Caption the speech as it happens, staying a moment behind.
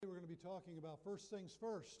talking about first things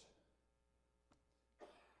first.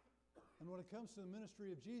 And when it comes to the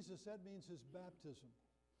ministry of Jesus, that means his baptism.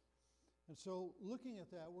 And so looking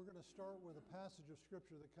at that, we're going to start with a passage of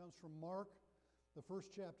Scripture that comes from Mark, the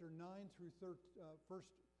first chapter, 9 through 13,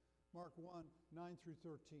 Mark 1, 9 through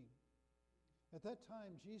 13. At that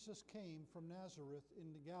time, Jesus came from Nazareth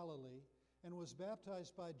in Galilee and was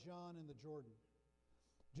baptized by John in the Jordan.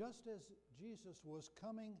 Just as Jesus was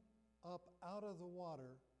coming up out of the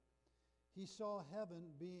water, he saw heaven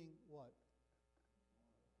being what?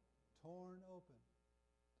 Torn open.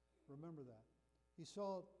 Remember that. He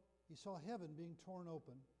saw heaven being torn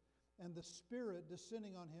open, and the Spirit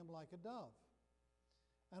descending on him like a dove.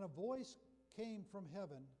 And a voice came from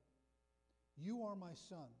heaven, "You are my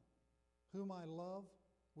Son, whom I love.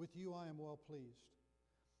 With you I am well pleased."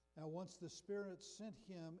 Now once the Spirit sent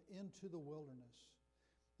him into the wilderness,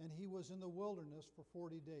 and he was in the wilderness for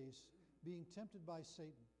 40 days, being tempted by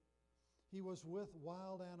Satan. He was with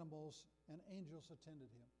wild animals, and angels attended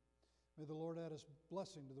him. May the Lord add his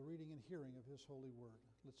blessing to the reading and hearing of his holy word.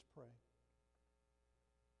 Let's pray.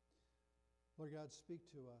 Lord God, speak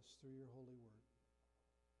to us through your holy word.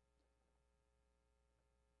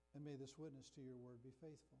 And may this witness to your word be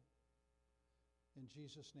faithful. In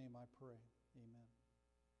Jesus' name I pray. Amen.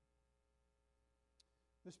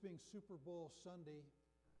 This being Super Bowl Sunday,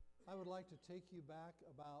 I would like to take you back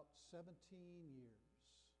about 17 years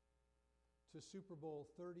to Super Bowl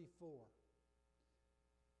 34.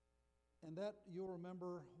 And that, you'll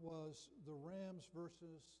remember, was the Rams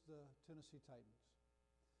versus the Tennessee Titans.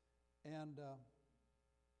 And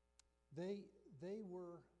they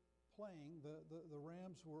were playing, the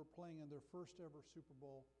Rams were playing in their first ever Super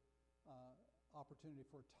Bowl opportunity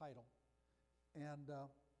for a title. And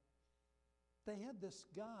they had this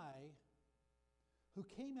guy who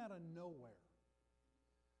came out of nowhere.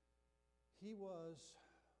 He was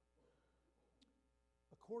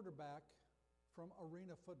a quarterback from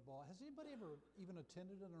arena football. Has anybody ever even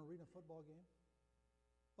attended an arena football game?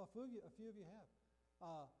 Well, a few of you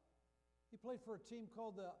have. He played for a team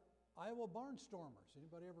called the Iowa Barnstormers.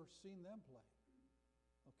 Anybody ever seen them play?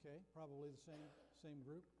 Okay, probably the same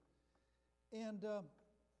group. And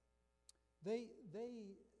they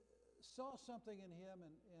saw something in him,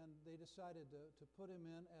 and they decided to put him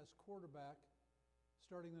in as quarterback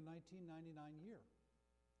starting the 1999 year.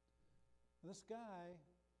 And this guy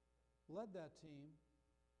led that team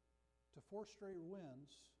to 4 straight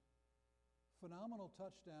wins, phenomenal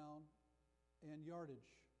touchdown and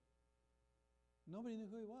yardage. Nobody knew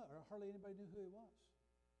who he was, or hardly anybody knew who he was.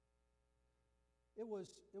 It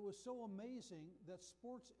was so amazing that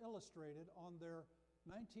Sports Illustrated, on their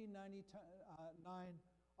 1999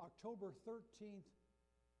 October 13th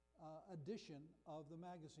edition of the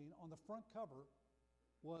magazine, on the front cover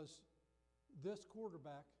was this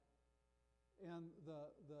quarterback, and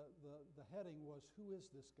the heading was, "Who is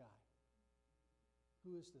this guy?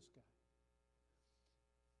 Who is this guy?"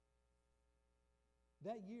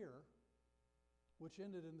 That year, which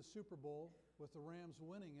ended in the Super Bowl with the Rams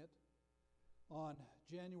winning it on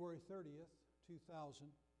January 30th,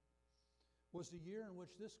 2000, was the year in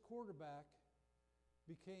which this quarterback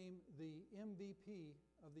became the MVP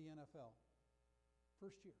of the NFL.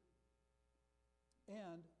 First year.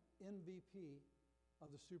 And MVP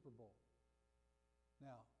of the Super Bowl.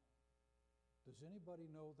 Now, does anybody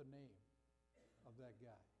know the name of that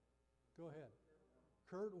guy? Go ahead.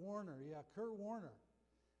 Kurt Warner. Yeah, Kurt Warner.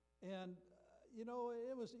 And,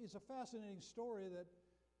 it's a fascinating story that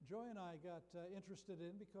Joy and I got interested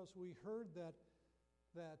in, because we heard that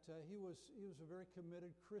he was a very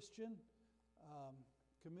committed Christian,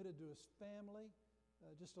 committed to his family,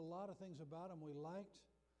 just a lot of things about him we liked.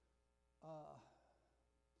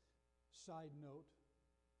 Side note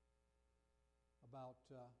about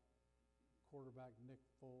quarterback Nick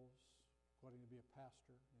Foles wanting to be a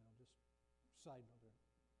pastor, just side note there.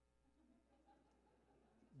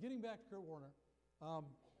 Getting back to Kurt Warner,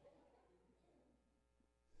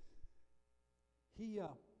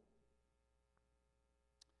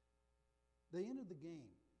 they ended the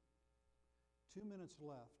game, 2 minutes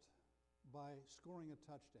left, by scoring a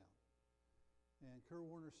touchdown. And Kurt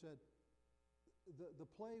Warner said the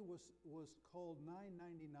play was called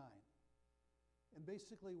 999. And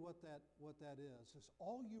basically what that is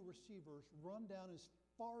all you receivers run down as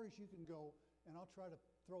far as you can go, and I'll try to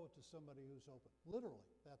throw it to somebody who's open. Literally,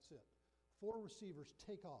 that's it. 4 receivers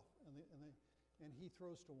take off, and he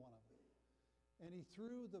throws to one of them. And he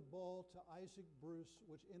threw the ball to Isaac Bruce,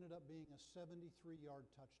 which ended up being a 73-yard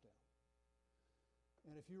touchdown.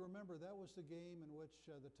 And if you remember, that was the game in which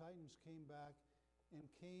the Titans came back and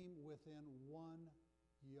came within 1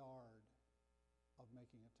 yard of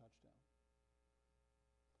making a touchdown.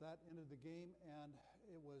 That ended the game, and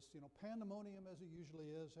it was, pandemonium as it usually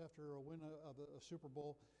is after a win of a Super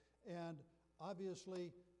Bowl. And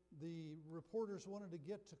obviously, the reporters wanted to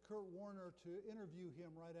get to Kurt Warner to interview him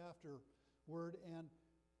right afterward, and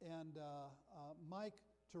Mike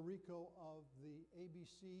Tirico of the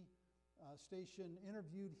ABC station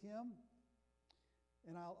interviewed him.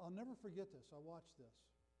 And I'll never forget this. I watched this.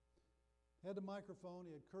 Had the microphone.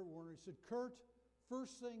 He had Kurt Warner. He said, "Kurt,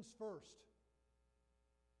 first things first.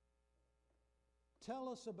 Tell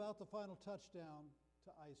us about the final touchdown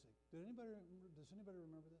to Isaac." Does anybody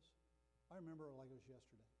remember this? I remember it like it was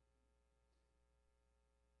yesterday.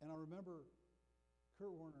 And I remember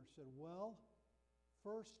Kurt Warner said, "Well,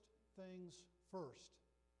 first things first.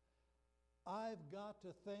 I've got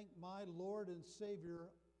to thank my Lord and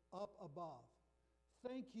Savior up above.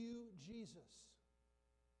 Thank you, Jesus."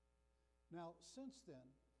 Now, since then,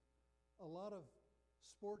 a lot of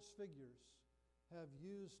sports figures have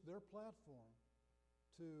used their platform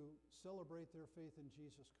to celebrate their faith in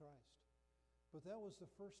Jesus Christ. But that was the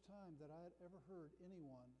first time that I had ever heard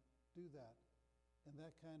anyone do that in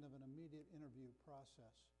that kind of an immediate interview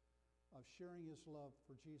process of sharing his love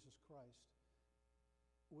for Jesus Christ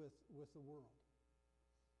with the world.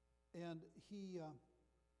 And he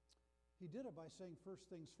did it by saying first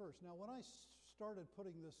things first. Now, when I started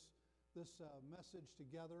putting this message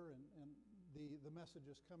together, and the message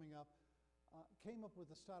is coming up, came up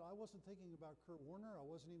with this title. I wasn't thinking about Kurt Warner. I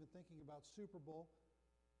wasn't even thinking about Super Bowl.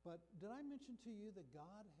 But did I mention to you that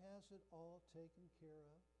God has it all taken care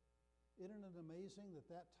of? Isn't it amazing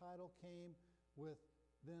that title came with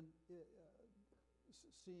then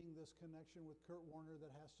seeing this connection with Kurt Warner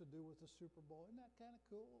that has to do with the Super Bowl? Isn't that kind of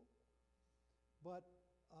cool? But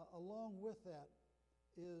along with that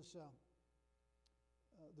is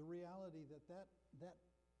the reality that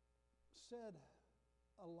said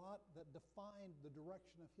a lot, that defined the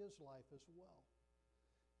direction of his life as well.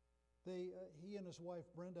 He and his wife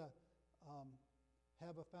Brenda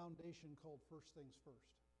have a foundation called First Things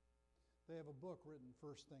First. They have a book written,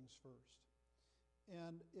 First Things First.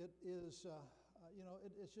 And it is,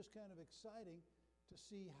 it's just kind of exciting to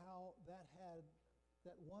see how that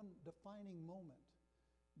one defining moment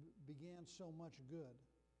began so much good.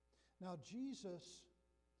 Now, Jesus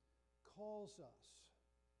calls us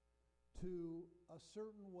to a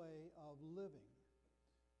certain way of living,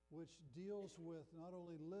 which deals with not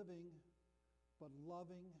only living, but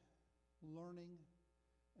loving, learning,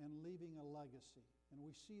 and leaving a legacy. And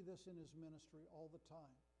we see this in his ministry all the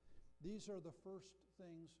time. These are the first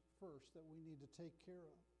things first that we need to take care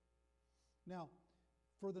of. Now,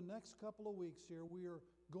 for the next couple of weeks here, we are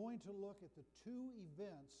going to look at the two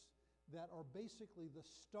events that are basically the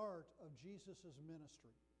start of Jesus'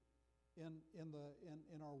 ministry in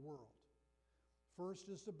our world. First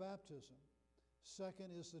is the baptism.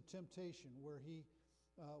 Second is the temptation, where he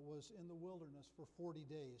was in the wilderness for 40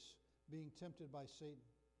 days being tempted by Satan.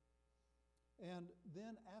 And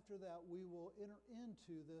then after that, we will enter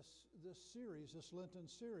into this series, this Lenten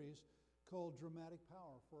series, called Dramatic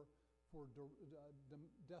Power, for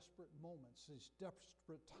desperate moments, these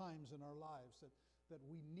desperate times in our lives that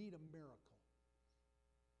we need a miracle.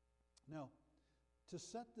 Now, to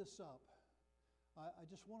set this up, I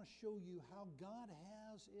just want to show you how God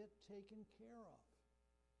has it taken care of.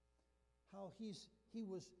 How he's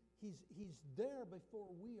there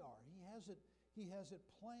before we are. He has it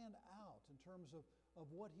planned out in terms of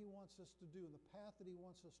what he wants us to do and the path that he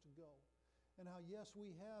wants us to go. And how, yes,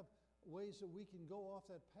 we have ways that we can go off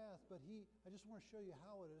that path, but I just want to show you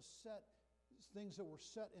how it is set, things that were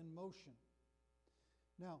set in motion.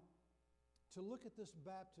 Now, to look at this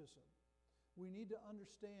baptism, we need to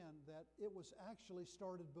understand that it was actually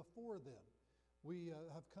started before then. We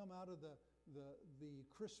have come out of the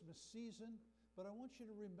Christmas season, but I want you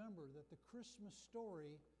to remember that the Christmas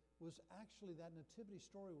story was actually, that nativity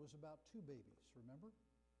story was about two babies, remember?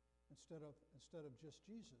 Instead of just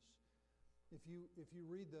Jesus. If you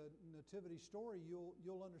read the nativity story,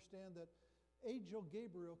 you'll understand that Angel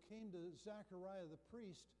Gabriel came to Zechariah the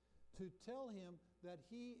priest to tell him that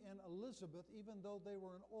he and Elizabeth, even though they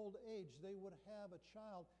were in old age, they would have a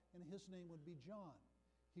child, and his name would be John.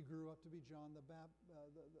 He grew up to be John the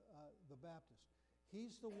Baptist.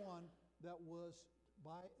 He's the one that was,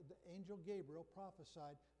 by the angel Gabriel,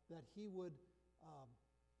 prophesied that he would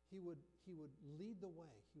lead the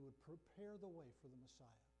way. He would prepare the way for the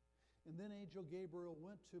Messiah. And then Angel Gabriel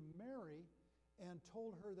went to Mary and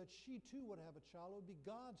told her that she too would have a child. It would be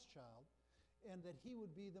God's child, and that he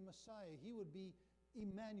would be the Messiah. He would be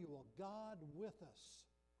Emmanuel, God with us.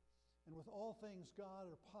 And with all things, God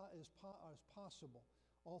is possible.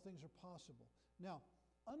 All things are possible. Now,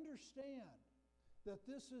 understand that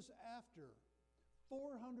this is after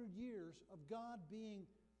 400 years of God being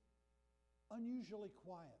unusually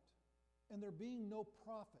quiet and there being no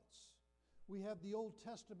prophets. We have the Old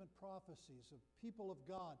Testament prophecies of people of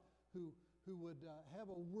God who would have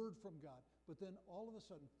a word from God. But then all of a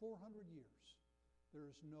sudden, 400 years,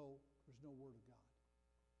 there's no word of God.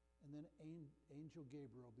 And then Angel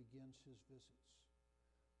Gabriel begins his visits.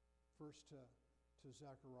 First to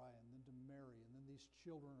Zechariah, and then to Mary, and then these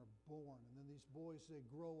children are born, and then these boys, they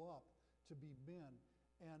grow up to be men.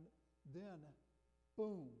 And then,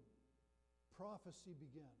 boom, prophecy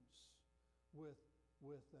begins with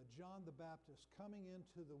John the Baptist coming in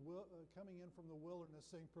from the wilderness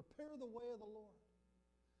saying, "Prepare the way of the Lord."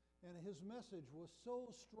 And his message was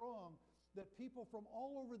so strong that people from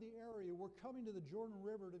all over the area were coming to the Jordan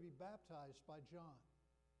River to be baptized by John.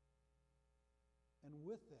 And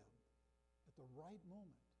with them, at the right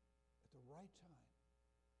moment, at the right time,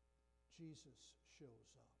 Jesus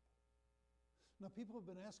shows up. Now, people have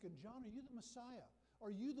been asking, "John, are you the Messiah?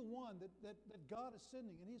 Are you the one that God is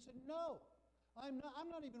sending?" And he said, "No, I'm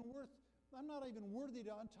not even worthy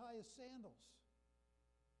to untie his sandals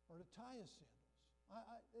or to tie his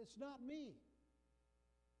sandals. It's not me."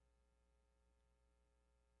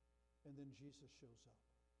 And then Jesus shows up.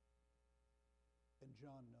 And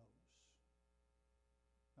John knows.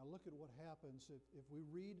 Now look at what happens if we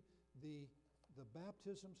read the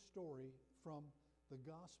baptism story from the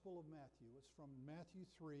Gospel of Matthew. It's from Matthew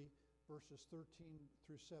 3, verses 13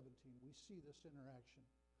 through 17. We see this interaction.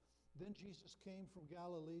 "Then Jesus came from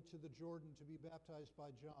Galilee to the Jordan to be baptized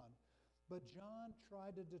by John. But John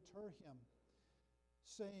tried to deter him,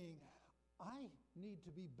 saying, 'I need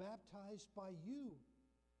to be baptized by you,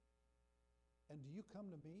 and do you come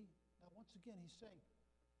to me?'" Now once again, he's saying,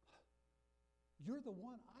 "You're the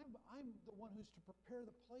one. I'm the one who's to prepare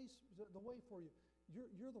the place, the way for you.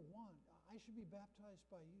 You're the one. I should be baptized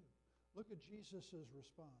by you." Look at Jesus'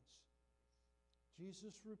 response.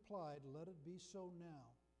 Jesus replied, "Let it be so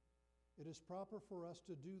now. It is proper for us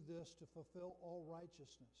to do this to fulfill all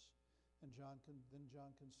righteousness." And then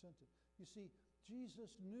John consented. You see,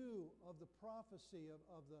 Jesus knew of the prophecy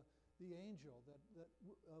of the angel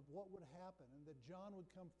of what would happen, and that John would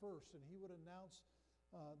come first and he would announce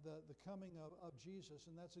the coming of Jesus,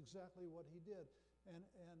 and that's exactly what he did.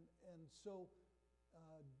 And so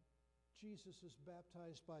Jesus is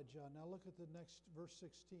baptized by John. Now look at the next verse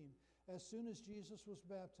 16. "As soon as Jesus was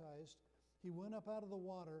baptized, he went up out of the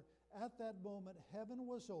water. At that moment, heaven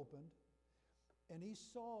was opened, and he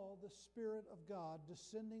saw the Spirit of God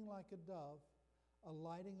descending like a dove,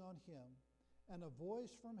 alighting on him. And a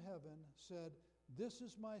voice from heaven said, 'This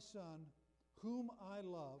is my Son, whom I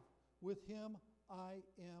love. With him I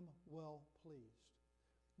am well pleased.'"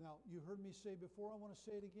 Now, you heard me say before, I want to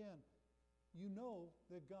say it again. You know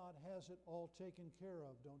that God has it all taken care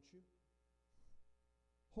of, don't you?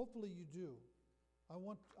 Hopefully you do. I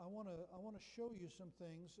want to show you some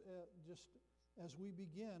things just as we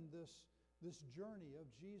begin this journey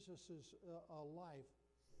of Jesus' life,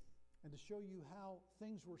 and to show you how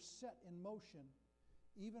things were set in motion,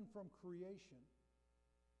 even from creation,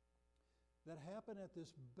 that happened at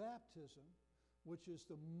this baptism, which is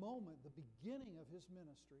the moment, the beginning of his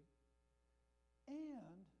ministry,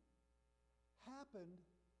 and happened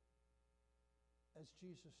as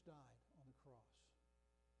Jesus died on the cross.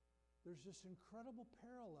 There's this incredible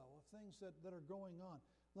parallel of things that are going on.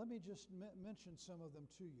 Let me just mention some of them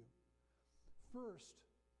to you. First,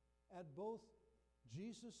 at both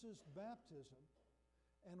Jesus' baptism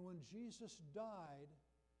and when Jesus died,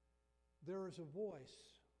 there is a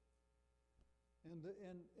voice. And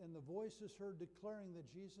the voice is heard declaring that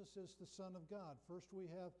Jesus is the Son of God. First we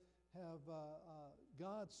have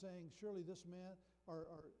God saying, "Surely this man,"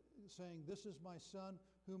 or saying, "This is my Son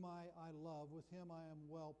whom I love. With him I am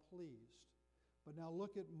well pleased." But now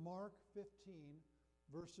look at Mark 15,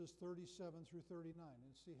 verses 37 through 39,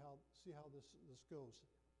 and see how this goes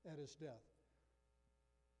at his death.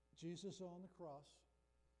 Jesus on the cross,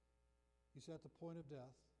 he's at the point of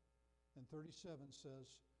death, and 37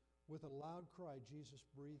 says, "With a loud cry, Jesus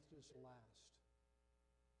breathed his last.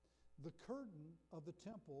 The curtain of the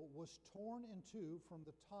temple was torn in two from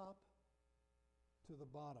the top to the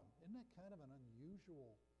bottom." Isn't that kind of an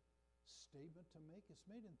unusual statement to make? It's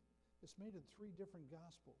made in 3 different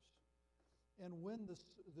Gospels. "And when the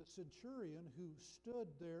centurion who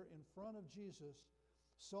stood there in front of Jesus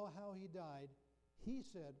saw how he died, he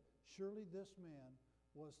said, 'Surely this man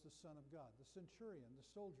was the Son of God.'" The centurion, the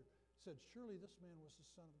soldier, said, "Surely this man was the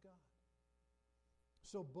Son of God."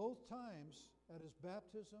 So both times, at his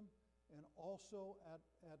baptism and also at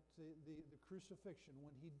the crucifixion,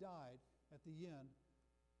 when he died, at the end,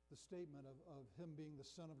 the statement of him being the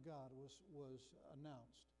Son of God was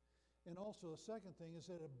announced. And also, a second thing is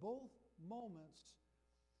that at both moments,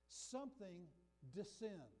 something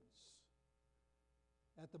descends.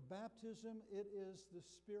 At the baptism, it is the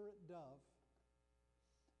Spirit dove.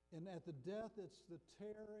 And at the death, it's the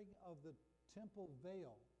tearing of the temple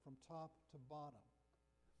veil from top to bottom,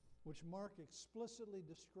 which Mark explicitly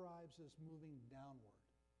describes as moving downward.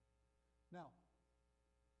 Now,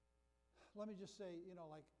 let me just say,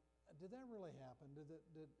 did that really happen?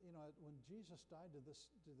 When Jesus died, did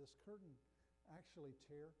this curtain actually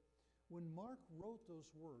tear? When Mark wrote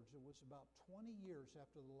those words, it was about 20 years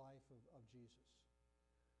after the life of Jesus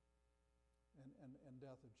and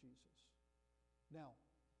death of Jesus. Now,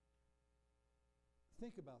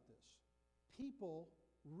 think about this. People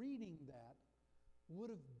reading that would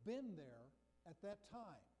have been there at that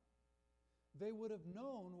time. They would have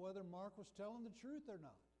known whether Mark was telling the truth or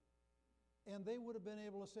not. And they would have been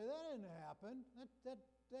able to say, that didn't happen.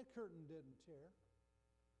 That curtain didn't tear.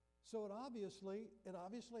 So it obviously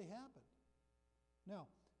happened. Now,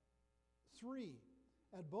 3,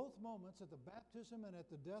 at both moments, at the baptism and at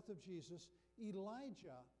the death of Jesus,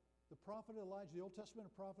 Elijah, the prophet Elijah, the Old Testament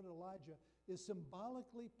prophet Elijah, is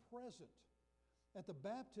symbolically present. At the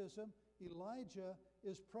baptism, Elijah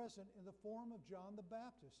is present in the form of John the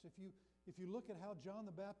Baptist. If you look at how John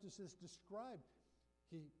the Baptist is described,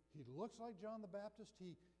 he looks like John the Baptist.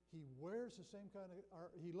 He wears the same kind of,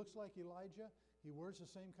 he looks like Elijah. He wears the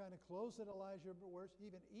same kind of clothes that Elijah wears.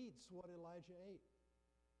 He even eats what Elijah ate.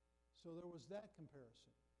 So there was that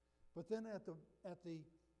comparison. But then at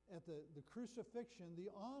the crucifixion,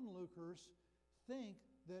 the onlookers think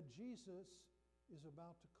that Jesus is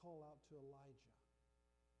about to call out to Elijah,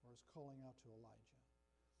 or is calling out to Elijah.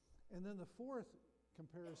 And then the fourth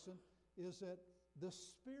comparison is that the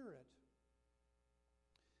Spirit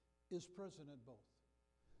is present at both.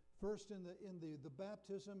 First, in the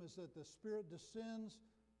baptism is that the Spirit descends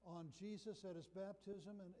on Jesus at his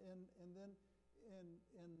baptism, and then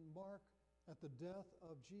in Mark at the death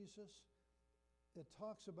of Jesus, it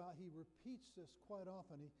talks about, he repeats this quite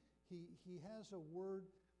often. He has a word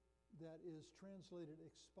that is translated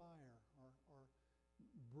expire, or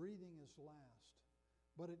breathing his last.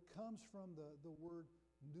 But it comes from the word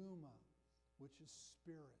pneuma, which is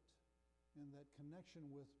spirit. And that connection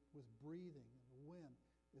with breathing and the wind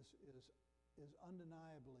is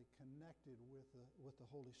undeniably connected with the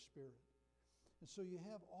Holy Spirit. And so you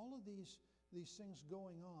have all of these things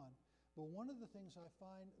going on. But one of the things I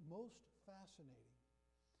find most fascinating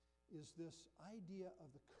is this idea of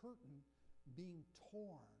the curtain being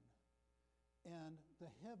torn and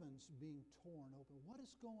the heavens being torn open. What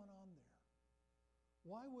is going on there?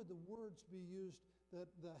 Why would the words be used that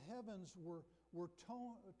the heavens were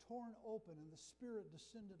torn open and the Spirit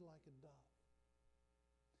descended like a dove?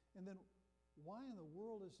 And then why in the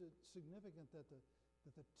world is it significant that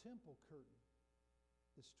the temple curtain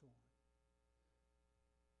is torn?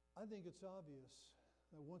 I think it's obvious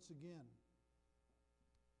that once again,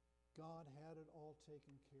 God had it all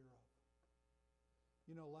taken care of.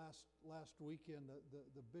 Last weekend,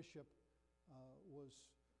 the bishop was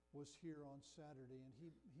here on Saturday, and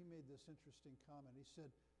he made this interesting comment. He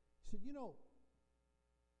said,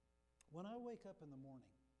 when I wake up in the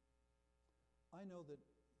morning, I know that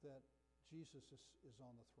Jesus is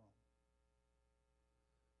on the throne.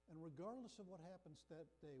 And regardless of what happens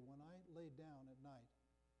that day, when I lay down at night,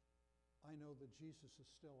 I know that Jesus is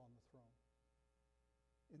still on the throne.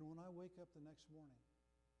 And when I wake up the next morning,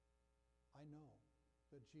 I know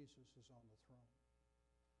that Jesus is on the throne.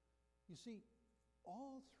 You see,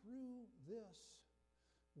 all through this,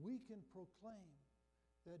 we can proclaim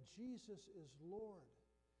that Jesus is Lord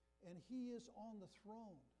and he is on the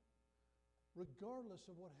throne. Regardless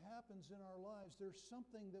of what happens in our lives, there's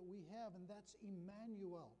something that we have, and that's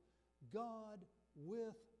Emmanuel, God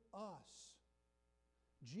with us.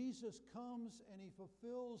 Jesus comes and he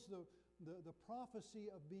fulfills the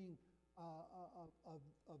prophecy of being of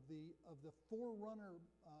the forerunner,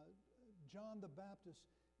 John the Baptist.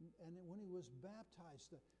 And when he was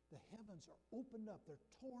baptized, the heavens are opened up, they're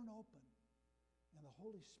torn open, and the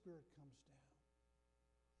Holy Spirit comes down.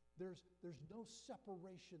 There's no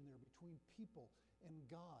separation there between people and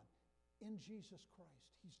God. In Jesus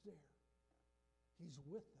Christ, he's there. He's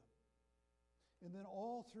with them. And then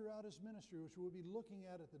all throughout his ministry, which we'll be looking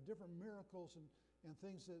at the different miracles and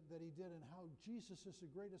things that he did, and how Jesus is the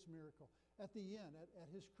greatest miracle. At the end, at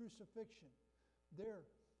his crucifixion, there,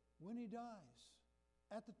 when he dies,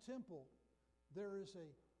 at the temple, there is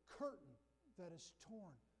a curtain that is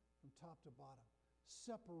torn from top to bottom,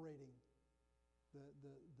 separating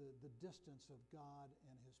the distance of God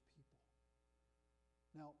and his people.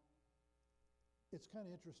 Now, it's kind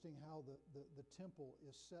of interesting how the temple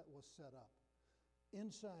was set up.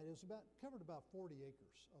 Inside, it was covered about 40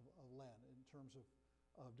 acres of land in terms of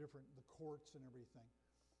different the courts and everything.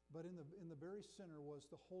 But in the very center was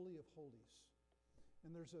the Holy of Holies,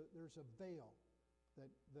 and there's a veil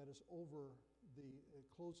that is over the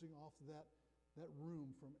closing off that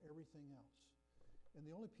room from everything else. And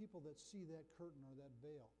the only people that see that curtain or that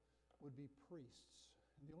veil would be priests.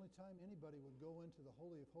 And the only time anybody would go into the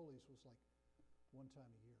Holy of Holies was like one time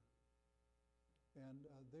a year. And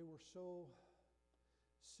they were so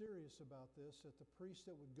serious about this that the priests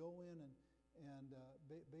that would go in and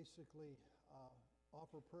basically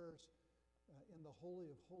offer prayers in the Holy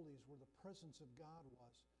of Holies, where the presence of God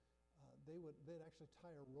was, they'd actually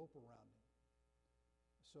tie a rope around him,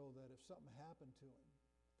 so that if something happened to him,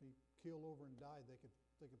 if he keeled over and died, they could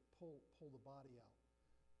pull the body out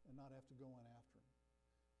and not have to go in after him.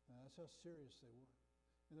 That's how serious they were.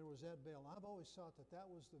 And there was that veil. I've always thought that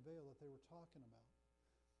was the veil that they were talking about.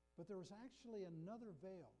 But there was actually another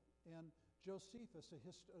veil, and Josephus,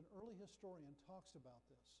 an early historian, talks about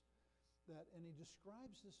this, and he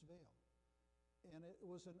describes this veil. And it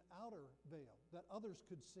was an outer veil that others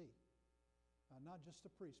could see, not just the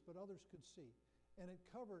priest, but others could see. And it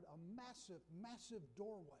covered a massive, massive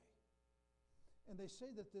doorway. And they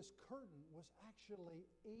say that this curtain was actually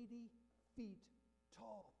 80 feet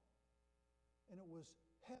tall. And it was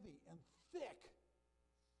heavy and thick.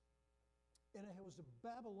 And it was a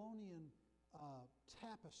Babylonian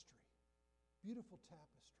tapestry, beautiful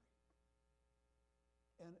tapestry.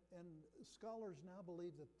 And scholars now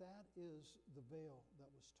believe that is the veil that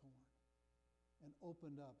was torn and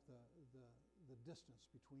opened up the distance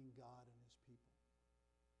between God and his people.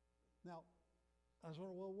 Now, I was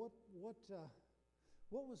wondering, well, what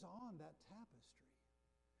was on that tapestry?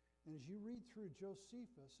 And as you read through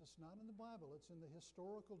Josephus, it's not in the Bible, it's in the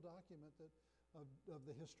historical document of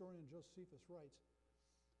the historian Josephus writes,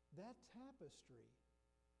 that tapestry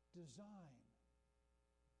design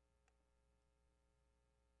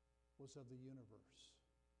was of the universe,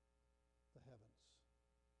 the heavens.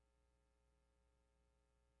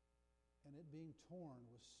 And it being torn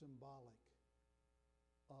was symbolic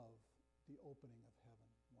of the opening of heaven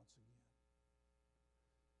once again.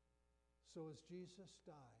 So as Jesus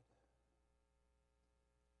died,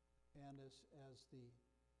 and at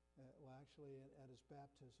his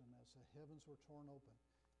baptism, as the heavens were torn open,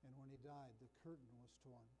 and when he died, the curtain was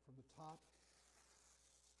torn from the top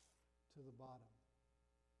to the bottom,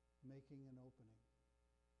 making an opening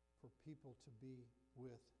for people to be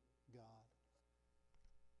with God.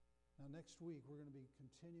 Now, next week, we're going to be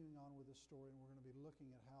continuing on with the story, and we're going to be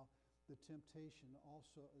looking at how the temptations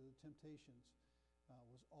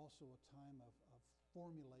was also a time of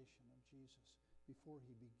formulation of Jesus before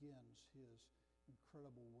he begins his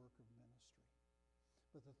incredible work of ministry.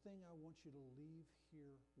 But the thing I want you to leave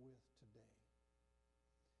here with today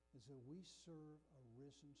is that we serve a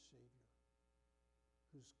risen Savior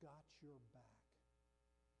who's got your back.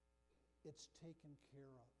 It's taken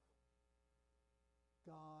care of.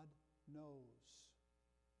 God knows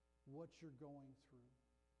what you're going through.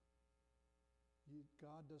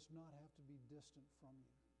 God does not have to be distant from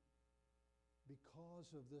you.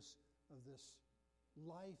 Because of this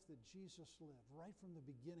life that Jesus lived, right from the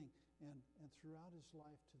beginning and throughout his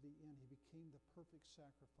life to the end, he became the perfect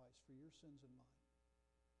sacrifice for your sins and mine.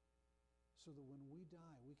 So that when we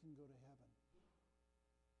die, we can go to heaven.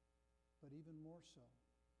 But even more so,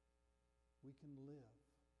 we can live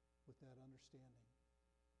with that understanding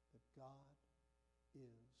that God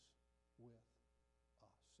is with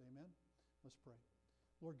us. Amen? Let's pray.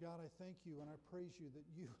 Lord God, I thank you and I praise you that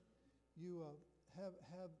you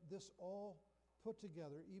have this all put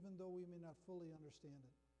together, even though we may not fully understand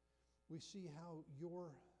it. We see how your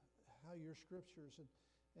scriptures and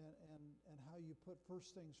how you put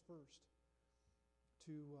first things first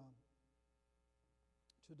to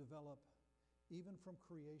develop, even from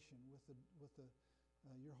creation, with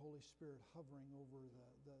your Holy Spirit hovering over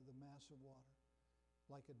the mass of water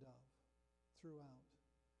like a dove throughout,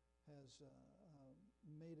 has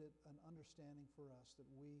made it an understanding for us that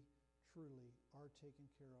we truly are taken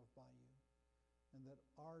care of by you, and that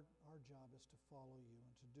our job is to follow you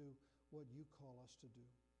and to do what you call us to do.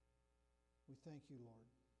 We thank you, Lord,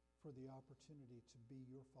 for the opportunity to be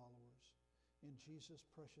your followers. In Jesus'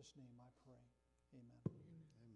 precious name I pray. Amen.